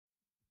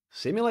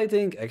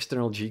Simulating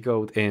external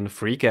G-code in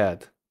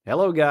FreeCAD.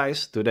 Hello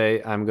guys,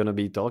 today I'm gonna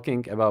be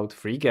talking about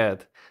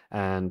FreeCAD.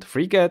 And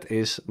FreeCAD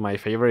is my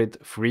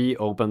favorite free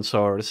open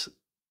source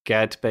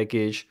CAD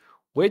package,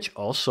 which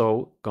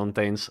also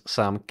contains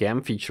some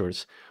CAM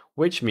features,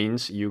 which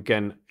means you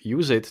can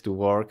use it to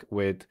work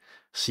with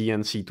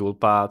CNC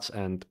toolpaths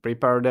and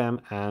prepare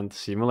them and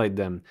simulate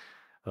them.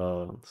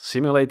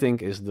 Simulating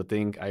is the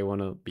thing I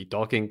want to be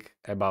talking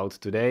about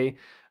today.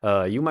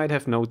 You might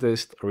have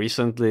noticed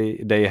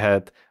recently they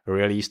had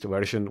released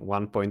version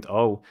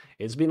 1.0.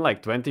 It's been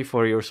like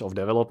 24 years of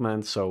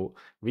development, so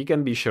we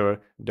can be sure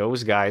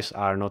those guys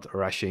are not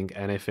rushing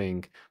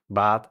anything.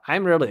 But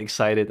I'm really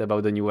excited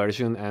about the new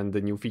version and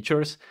the new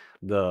features.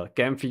 The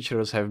CAM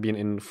features have been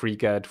in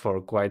FreeCAD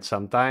for quite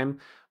some time,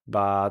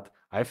 but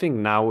I think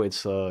now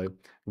it's a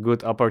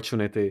good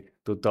opportunity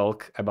to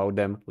talk about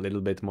them a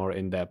little bit more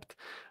in depth.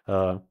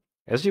 Uh,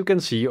 as you can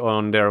see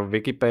on their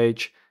wiki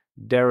page,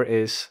 there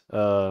is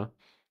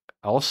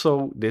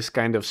also this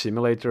kind of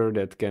simulator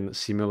that can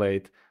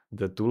simulate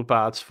the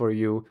toolpaths for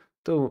you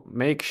to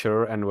make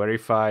sure and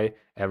verify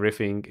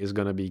everything is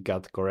going to be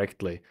cut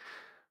correctly.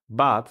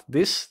 But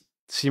this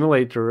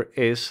simulator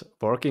is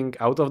working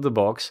out of the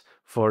box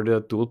for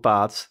the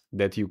toolpaths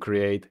that you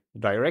create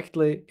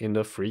directly in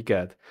the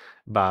FreeCAD.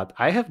 But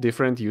I have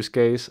different use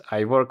case.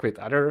 I work with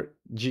other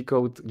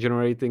G-code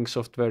generating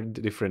software,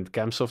 different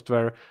CAM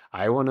software.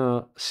 I want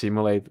to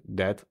simulate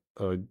that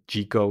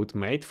G-code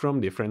made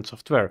from different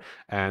software,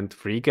 and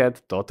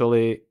FreeCAD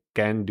totally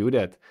can do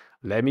that.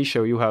 Let me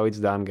show you how it's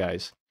done,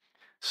 guys.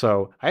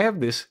 So I have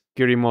this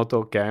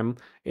Kirimoto cam.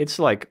 It's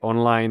like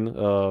online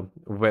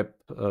web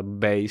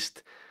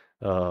based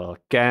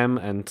cam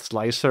and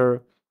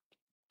slicer.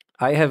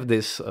 I have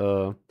this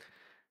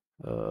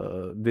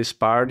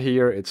part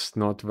here. It's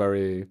not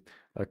very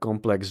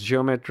complex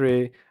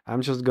geometry.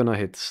 I'm just gonna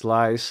hit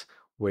slice,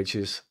 which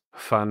is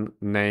fun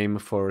name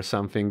for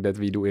something that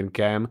we do in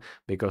CAM,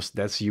 because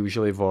that's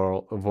usually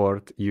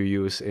word you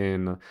use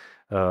in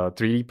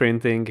 3D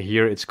printing.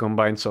 Here it's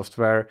combined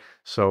software,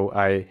 so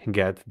I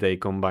get they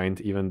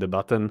combined even the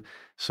button,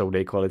 so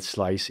they call it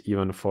slice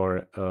even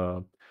for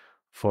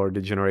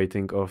the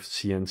generating of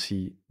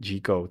CNC G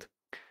code.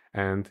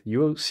 And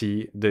you'll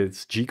see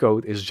this G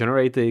code is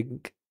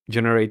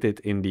generated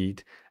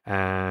indeed,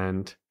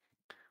 and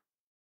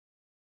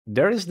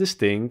there is this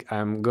thing.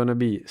 I'm gonna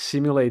be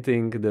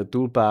simulating the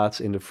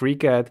toolpaths in the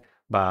FreeCAD,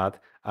 but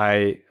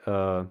I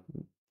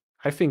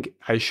think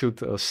I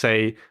should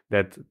say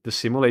that the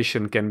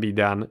simulation can be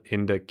done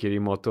in the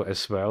Kirimoto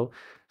as well.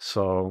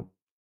 So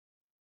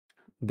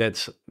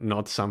that's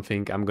not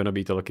something I'm going to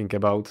be talking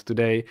about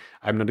today.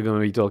 I'm not going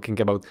to be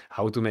talking about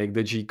how to make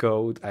the G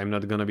code. I'm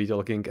not going to be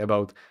talking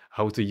about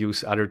how to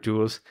use other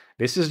tools.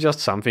 This is just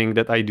something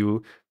that I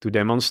do to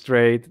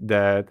demonstrate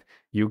that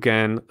you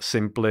can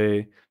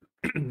simply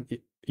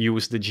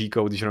use the G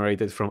code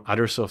generated from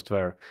other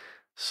software.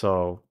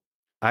 So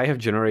I have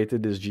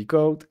generated this G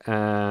code,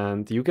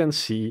 and you can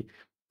see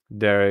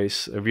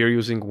we're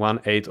using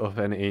 1/8 of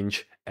an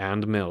inch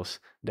end mills.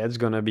 That's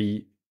going to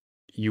be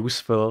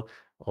useful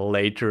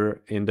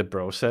later in the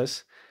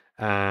process.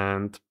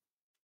 And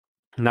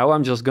now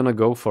I'm just gonna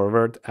go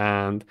forward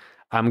and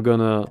I'm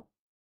gonna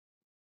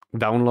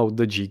download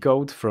the G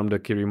code from the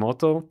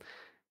Kirimoto,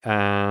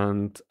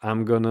 and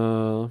I'm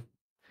gonna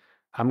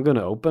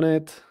open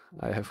it.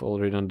 I have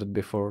already done that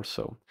before,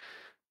 so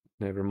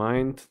never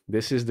mind.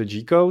 This is the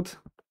G code,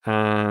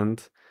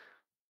 and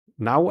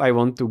now I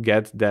want to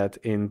get that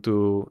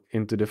into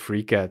the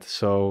FreeCAD.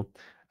 So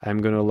I'm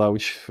gonna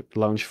launch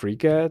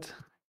FreeCAD,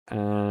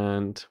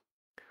 and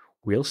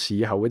we'll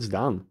see how it's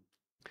done.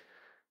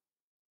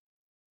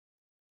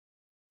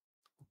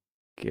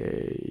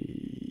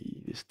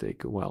 Okay, this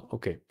take a while.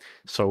 Okay,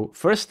 so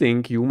first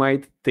thing you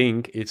might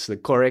think it's the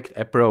correct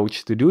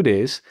approach to do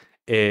this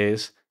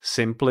is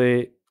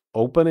simply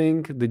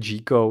opening the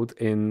G code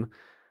in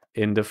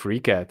the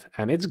FreeCAD,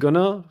 and it's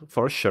gonna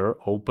for sure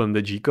open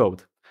the G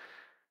code.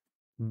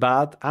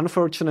 But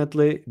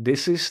unfortunately,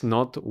 this is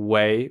not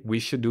way we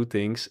should do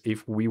things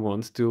if we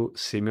want to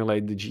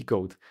simulate the G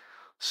code.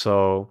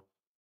 So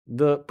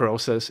the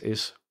process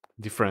is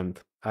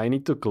different. I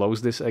need to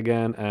close this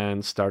again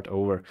and start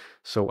over.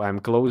 So I'm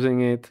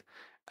closing it.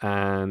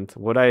 And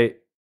what I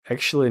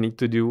actually need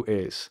to do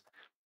is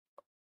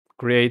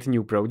create a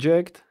new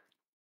project.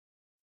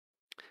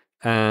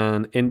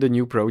 And in the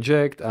new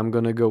project, I'm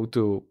going to go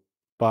to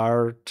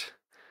part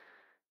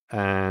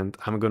and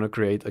I'm going to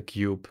create a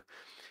cube.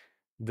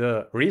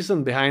 The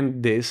reason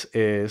behind this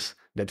is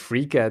that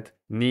FreeCAD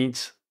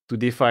needs to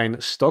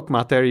define stock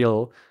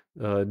material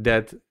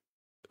that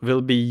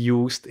will be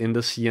used in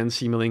the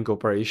CNC milling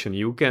operation.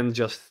 You can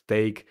just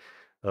take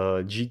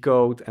G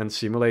code and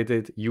simulate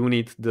it. You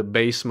need the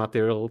base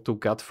material to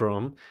cut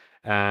from.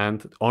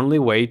 And only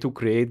way to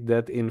create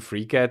that in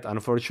FreeCAD,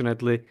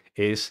 unfortunately,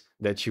 is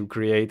that you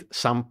create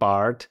some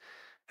part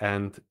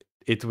and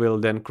it will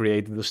then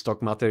create the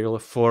stock material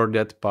for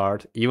that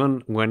part,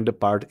 even when the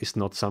part is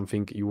not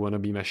something you want to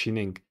be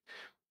machining,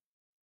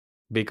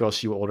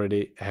 because you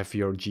already have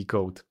your G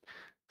code.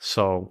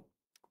 So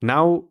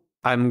now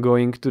I'm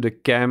going to the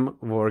cam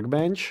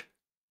workbench,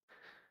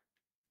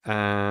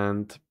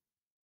 and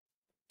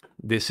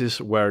this is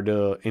where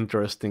the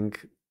interesting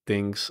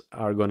things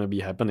are going to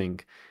be happening.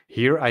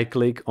 Here I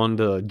click on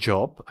the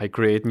job, I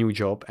create new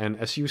job, and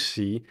as you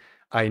see,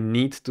 I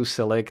need to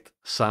select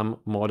some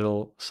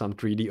model, some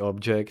 3D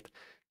object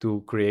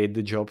to create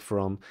the job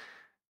from.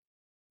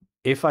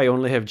 If I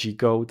only have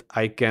G-code,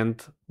 I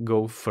can't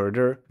go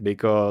further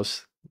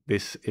because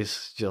this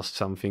is just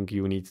something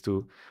you need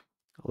to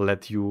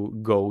let you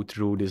go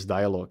through this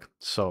dialog.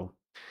 So,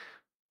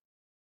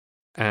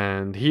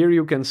 and here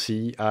you can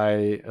see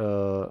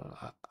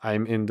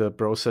I'm in the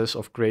process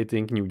of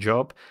creating new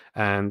job,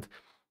 and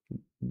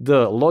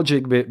the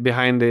logic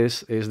behind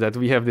this is that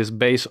we have this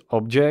base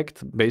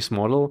object, base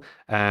model,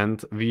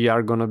 and we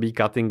are gonna be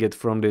cutting it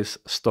from this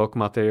stock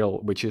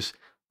material, which is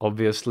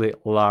obviously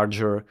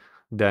larger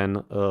than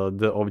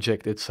the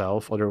object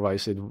itself.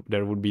 Otherwise,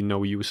 there would be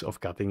no use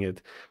of cutting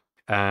it.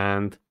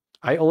 And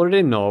I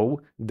already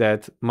know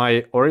that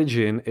my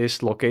origin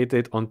is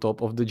located on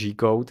top of the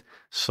G-code,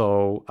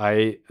 so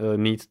I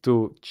need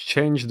to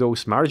change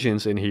those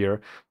margins in here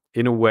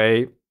in a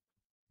way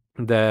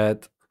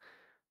that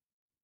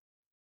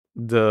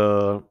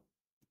the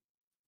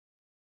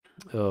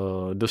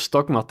the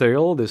stock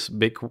material, this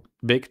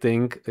big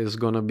thing, is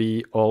gonna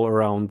be all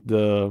around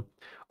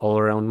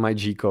my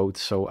G-code.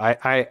 So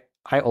I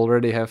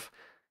already have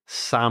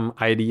some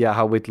idea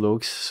how it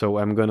looks, so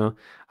I'm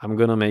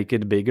gonna make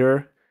it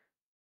bigger.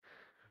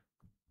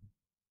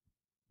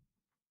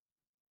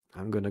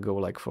 I'm gonna go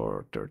like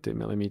for 30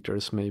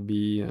 millimeters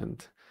maybe,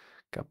 and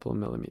a couple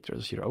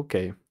millimeters here.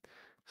 Okay,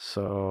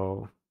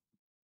 so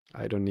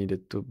I don't need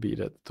it to be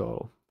that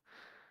tall.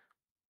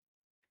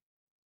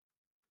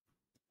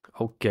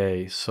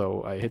 Okay,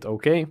 so I hit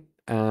OK,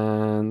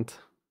 and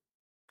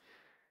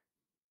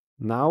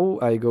now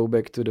I go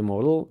back to the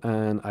model,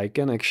 and I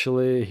can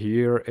actually,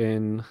 here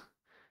in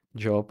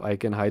job, I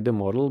can hide the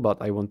model,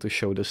 but I want to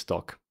show the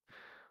stock.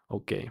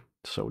 Okay,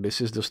 so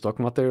this is the stock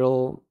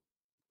material.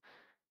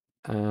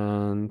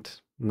 And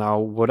now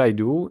what I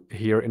do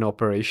here in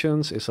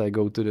operations is I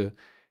go to the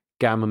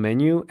CAM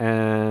menu,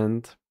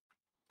 and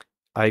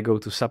I go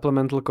to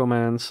supplemental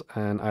commands,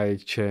 and I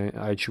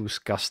choose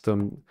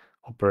custom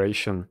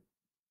operation.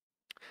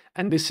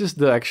 And this is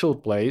the actual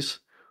place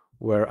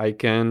where I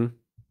can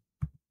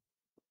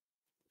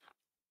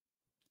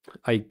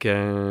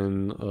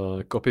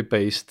copy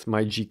paste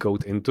my G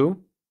code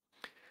into.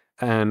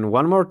 And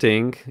one more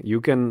thing,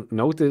 you can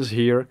notice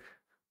here,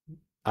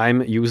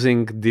 I'm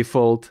using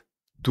default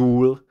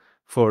tool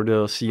for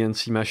the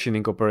CNC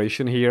machining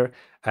operation here,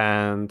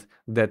 and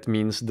that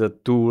means the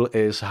tool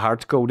is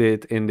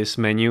hard-coded in this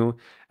menu,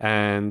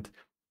 and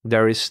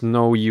there is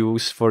no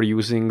use for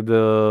using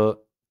the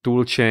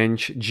tool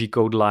change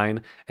G-code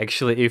line.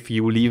 Actually, if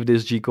you leave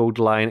this G-code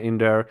line in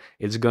there,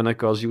 it's gonna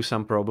cause you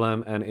some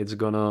problem, and it's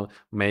gonna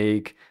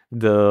make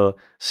the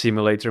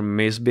simulator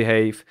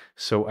misbehave.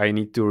 So I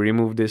need to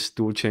remove this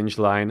tool change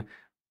line.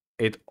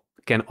 It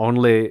can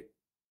only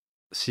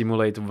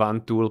simulate one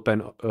tool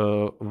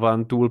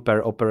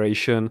per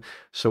operation.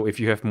 So if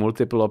you have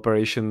multiple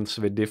operations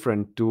with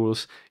different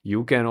tools,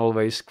 you can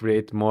always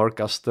create more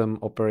custom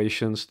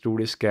operations through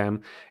this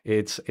CAM.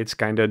 It's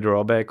kind of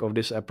drawback of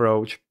this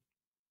approach,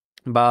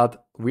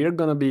 but we're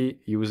gonna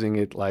be using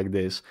it like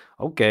this.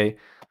 Okay,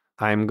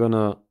 I'm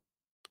gonna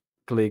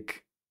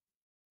click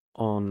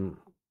on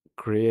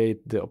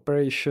create the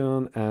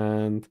operation,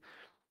 and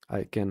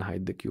I can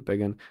hide the cube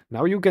again.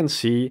 Now you can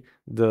see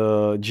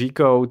the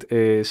G-code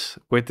is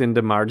within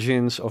the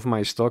margins of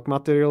my stock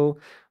material,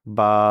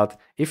 but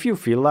if you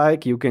feel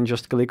like, you can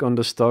just click on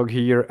the stock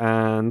here,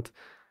 and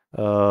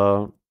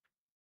uh,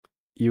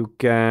 you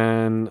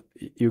can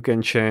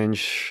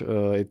change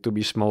it to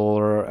be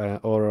smaller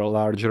or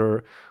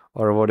larger,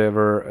 or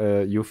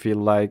whatever you feel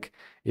like,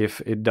 if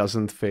it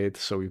doesn't fit.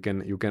 So you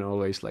can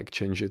always like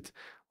change it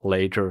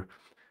later.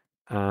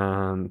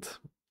 And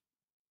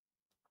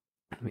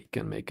we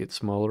can make it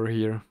smaller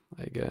here,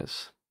 I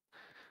guess.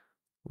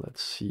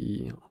 Let's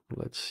see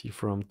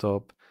from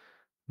top.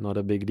 Not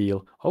a big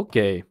deal.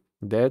 Okay,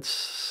 that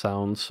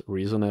sounds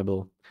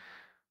reasonable.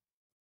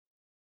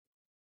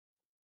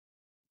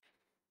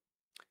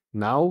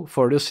 Now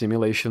for the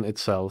simulation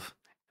itself.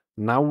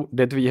 Now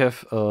that we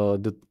have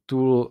the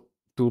tool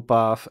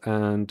path,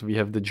 and we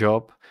have the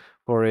job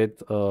for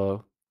it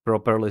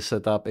properly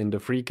set up in the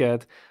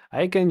FreeCAD,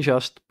 I can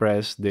just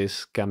press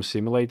this CAM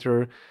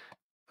simulator,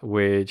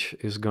 which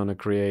is gonna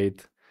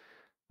create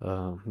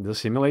the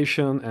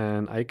simulation,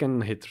 and I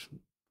can hit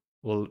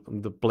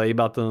the play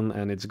button,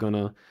 and it's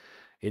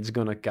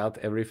gonna cut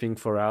everything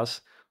for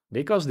us.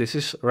 Because this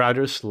is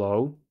rather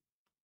slow,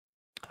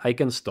 I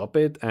can stop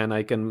it, and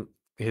I can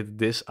hit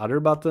this other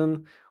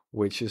button,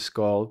 which is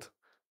called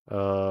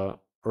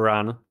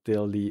run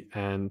till the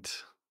end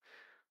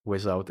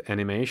without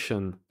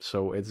animation.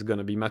 So it's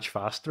gonna be much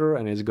faster,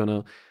 and it's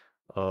gonna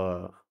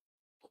uh,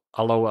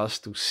 allow us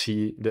to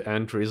see the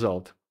end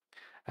result.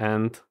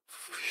 And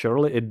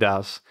surely it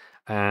does.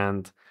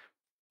 And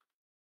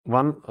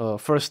one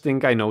first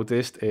thing I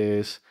noticed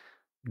is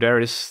there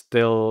is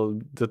still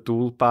the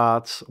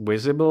toolpaths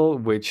visible,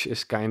 which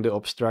is kind of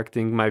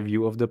obstructing my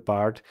view of the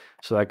part.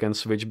 So I can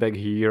switch back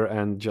here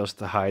and just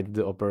hide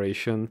the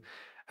operation.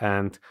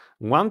 And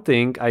one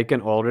thing I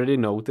can already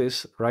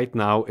notice right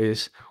now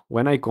is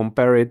when I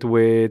compare it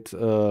with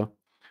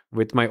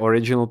my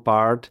original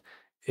part,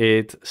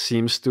 it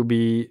seems to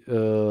be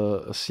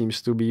a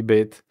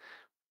bit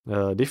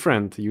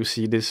different. You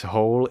see this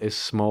hole is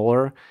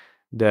smaller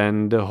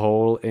than the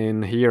hole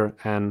in here,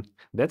 and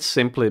that's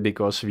simply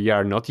because we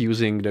are not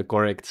using the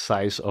correct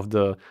size of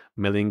the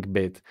milling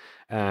bit.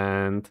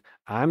 And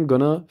I'm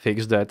gonna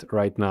fix that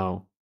right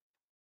now.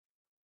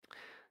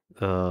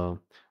 Uh,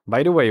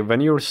 by the way,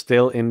 when you're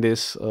still in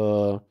this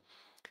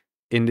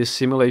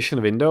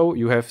simulation window,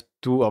 you have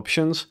two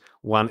options.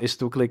 One is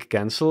to click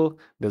cancel.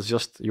 That's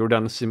just you're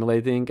done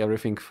simulating,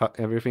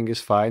 everything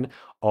is fine.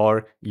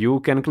 Or you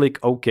can click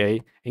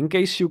OK. In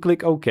case you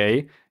click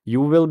OK,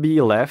 you will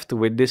be left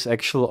with this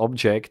actual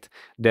object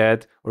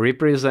that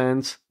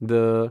represents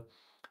uh,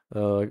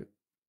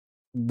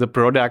 the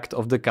product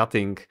of the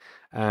cutting,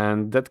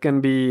 and that can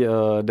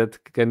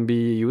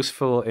be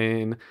useful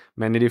in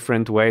many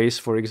different ways.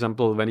 For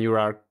example, when you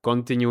are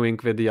continuing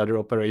with the other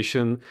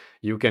operation,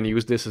 you can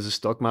use this as a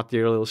stock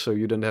material, so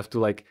you don't have to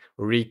like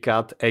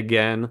recut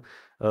again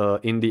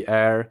in the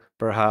air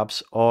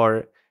perhaps,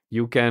 or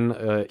you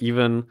can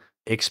even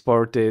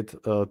export it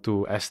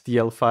to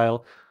STL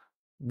file.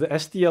 The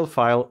STL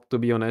file, to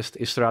be honest,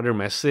 is rather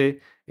messy.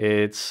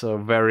 It's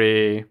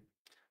very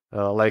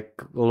like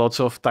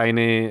lots of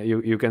tiny,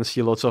 you can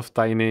see lots of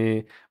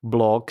tiny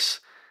blocks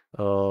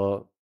uh,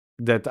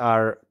 that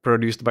are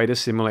produced by the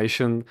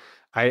simulation.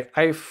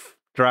 I've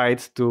tried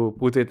to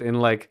put it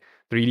in like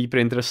 3D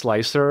printer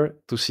slicer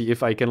to see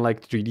if I can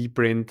like 3D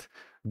print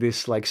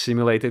this like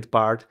simulated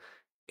part.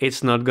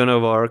 It's not gonna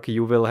work.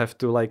 You will have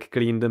to like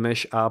clean the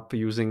mesh up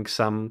using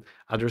some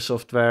other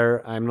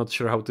software. I'm not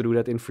sure how to do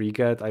that in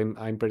FreeCAD.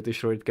 I'm pretty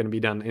sure it can be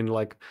done in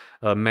like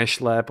a Mesh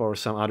Lab or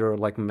some other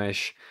like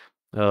mesh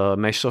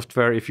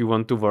software if you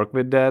want to work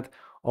with that.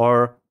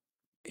 Or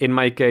in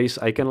my case,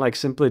 I can like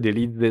simply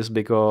delete this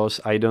because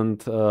I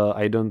don't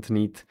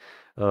need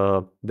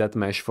that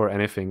mesh for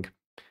anything.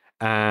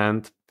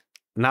 And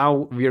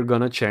now we're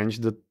gonna change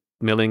the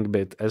milling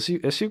bit. As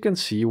you can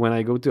see, when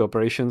I go to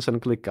operations and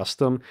click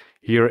custom,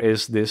 here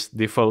is this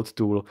default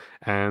tool,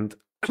 and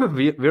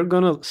we're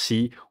gonna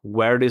see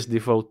where this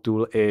default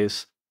tool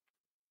is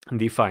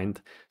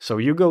defined. So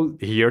you go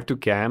here to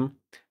cam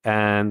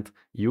and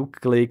you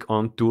click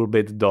on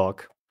toolbit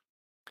dock,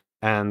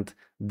 and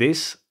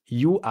this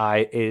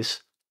UI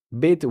is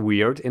bit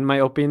weird in my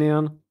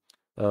opinion.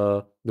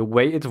 The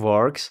way it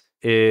works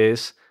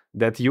is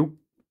that you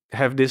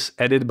have this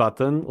edit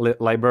button,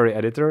 library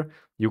editor.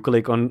 You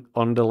click on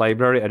the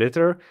library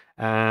editor,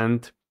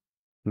 and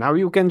now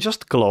you can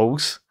just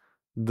close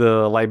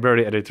the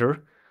library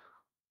editor,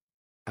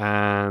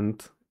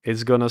 and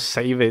it's gonna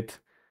save it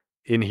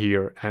in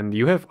here, and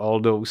you have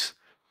all those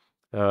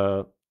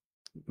uh,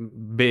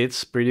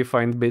 bits,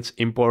 predefined bits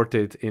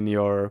imported in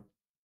your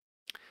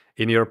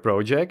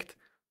project,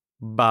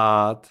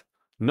 but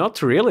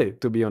not really,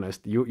 to be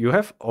honest. You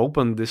have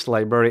opened this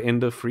library in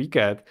the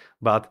FreeCAD,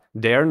 but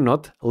they're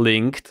not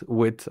linked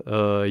with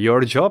your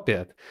job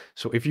yet.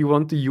 So if you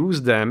want to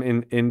use them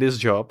in this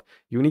job,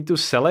 you need to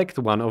select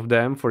one of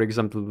them, for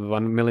example,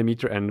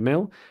 1mm end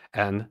mill,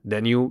 and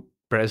then you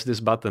press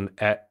this button.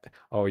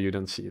 Oh, you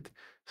don't see it.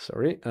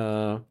 Sorry.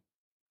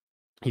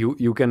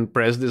 You can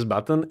press this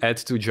button, add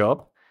to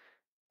job,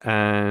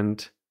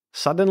 and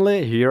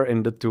suddenly here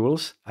in the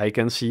tools, I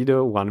can see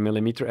the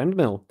 1mm end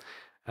mill.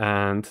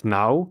 And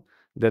now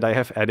that I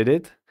have added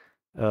it,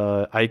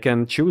 I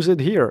can choose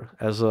it here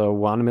as a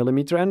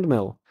 1mm end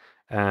mill.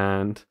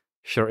 And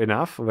sure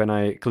enough, when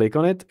I click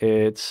on it,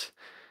 it's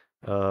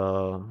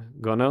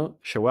gonna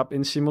show up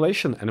in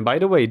simulation. And by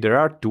the way, there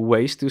are two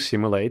ways to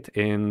simulate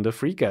in the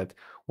FreeCAD.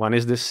 One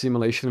is this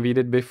simulation we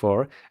did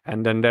before,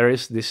 and then there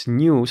is this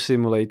new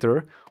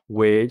simulator,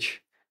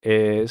 which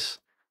is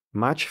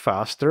much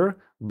faster,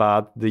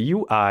 but the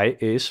UI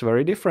is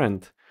very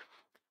different.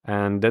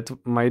 And that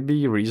might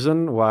be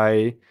reason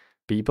why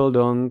people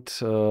don't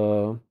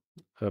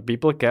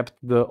people kept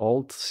the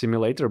old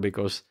simulator,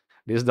 because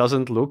this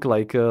doesn't look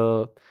like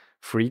a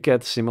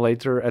FreeCAD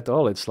simulator at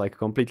all. It's like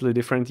completely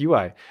different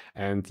UI.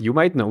 And you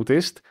might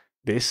notice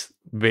this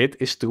bit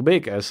is too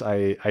big. As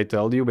I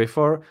told you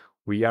before,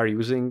 we are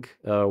using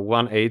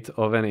 1/8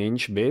 of an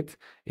inch bit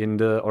in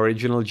the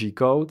original G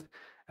code,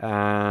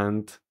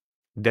 and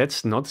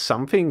that's not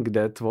something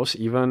that was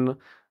even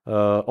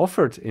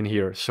offered in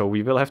here. So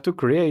we will have to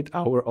create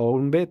our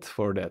own bit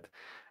for that.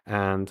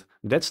 And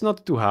that's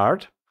not too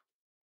hard.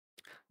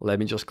 Let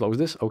me just close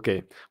this.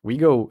 Okay, we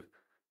go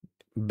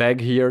back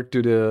here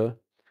to the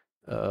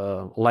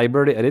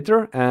library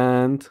editor,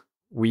 and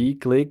we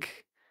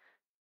click,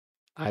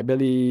 I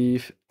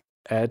believe,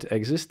 add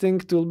existing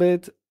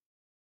toolbit.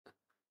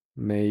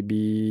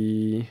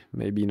 Maybe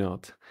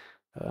not.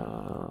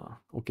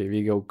 Okay,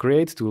 we go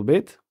create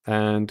toolbit,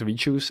 and we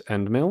choose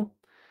end mill.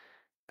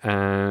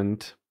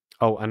 And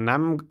Oh, and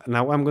now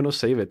I'm gonna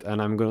save it,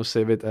 and I'm gonna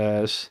save it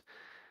as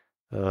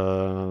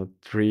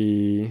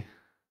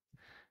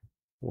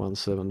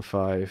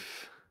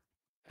 3175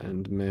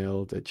 and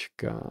mail dot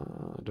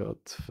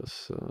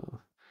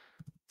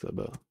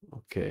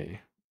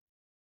okay.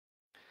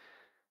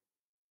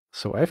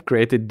 So I've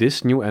created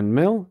this new end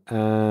mill,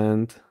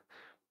 and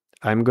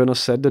I'm gonna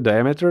set the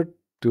diameter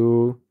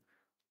to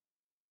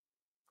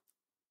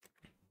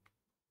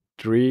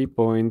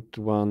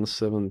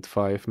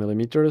 3.175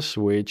 millimeters,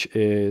 which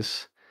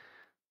is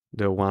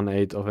the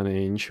 1/8 of an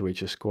inch,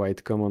 which is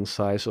quite common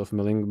size of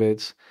milling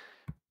bits.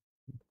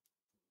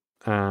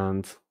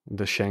 And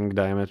the shank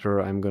diameter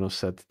I'm gonna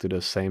set to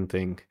the same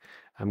thing.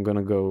 I'm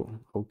gonna go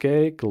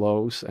okay,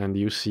 close, and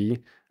you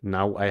see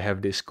now I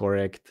have this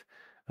correct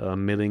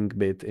milling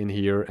bit in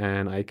here,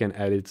 and I can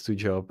add it to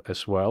job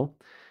as well.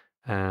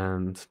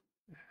 And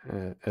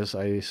as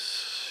I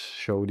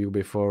showed you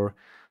before,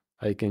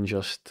 I can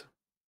just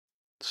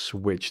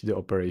switch the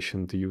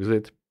operation to use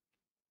it.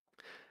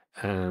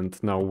 And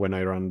now when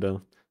I run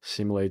the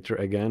simulator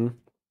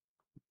again,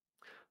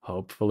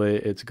 hopefully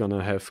it's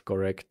gonna have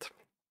correct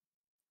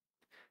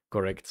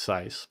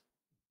size.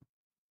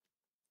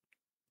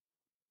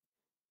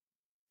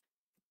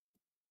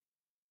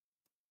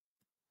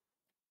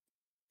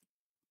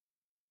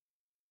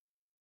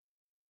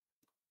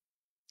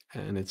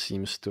 And it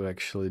seems to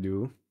actually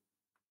do.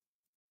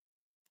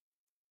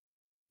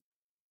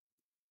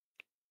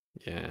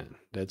 Yeah,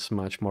 that's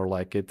much more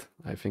like it.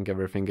 I think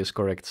everything is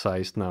correct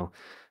sized now.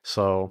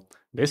 So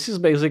this is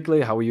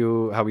basically how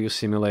you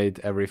simulate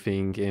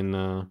everything in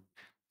a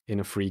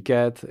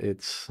FreeCAD.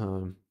 It's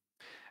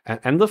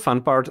and the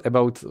fun part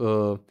about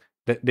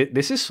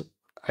this is,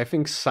 I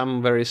think,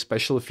 some very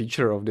special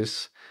feature of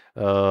this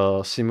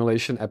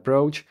simulation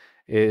approach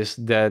is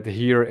that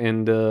here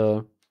in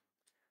the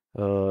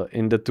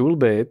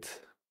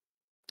toolbit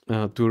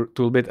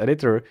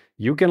editor,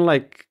 you can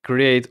like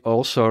create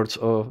all sorts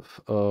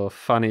of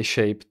funny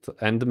shaped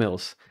end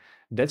mills.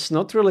 That's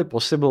not really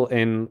possible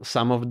in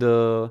some of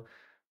the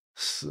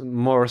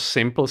more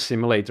simple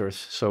simulators.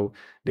 So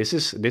this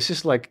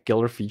is like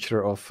killer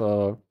feature of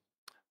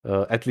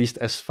at least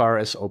as far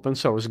as open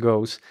source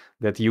goes,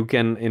 that you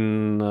can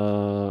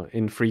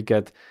in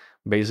FreeCAD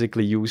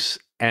basically use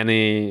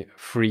any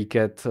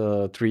FreeCAD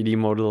 3D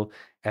model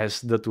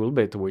as the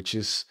toolbit, which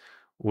is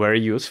very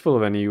useful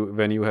when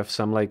you have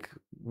some like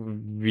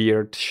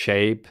weird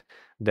shape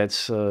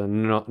that's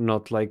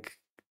not like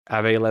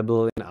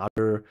available in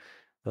other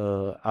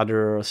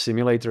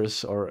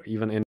simulators, or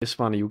even in this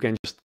one. You can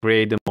just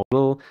create a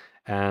model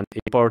and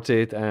import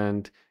it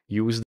and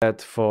use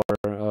that for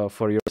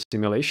your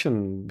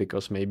simulation,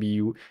 because maybe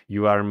you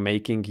are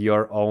making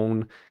your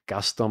own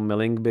custom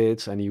milling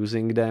bits and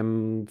using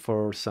them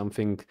for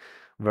something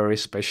very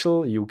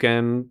special. You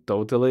can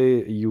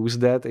totally use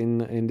that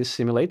in this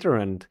simulator,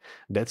 and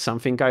that's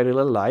something I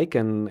really like.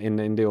 And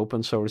in the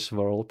open source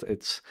world,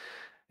 it's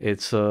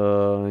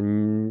a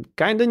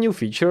kind of new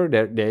feature.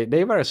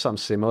 There were some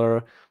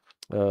similar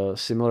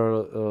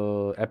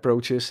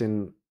approaches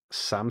in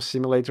some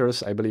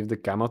simulators. I believe the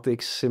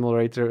Camotix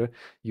simulator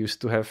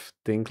used to have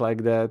things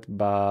like that,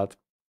 but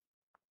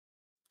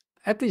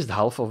at least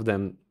half of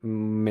them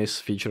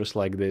miss features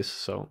like this.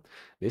 So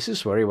this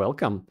is very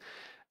welcome.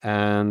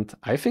 And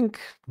I think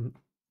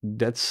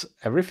that's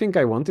everything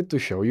I wanted to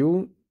show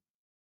you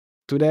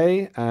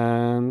today.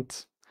 And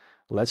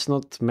let's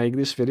not make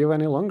this video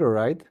any longer,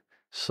 right?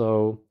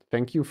 So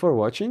thank you for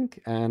watching,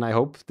 and I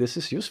hope this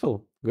is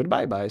useful.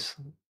 Goodbye, guys.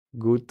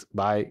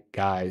 Goodbye,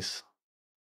 guys.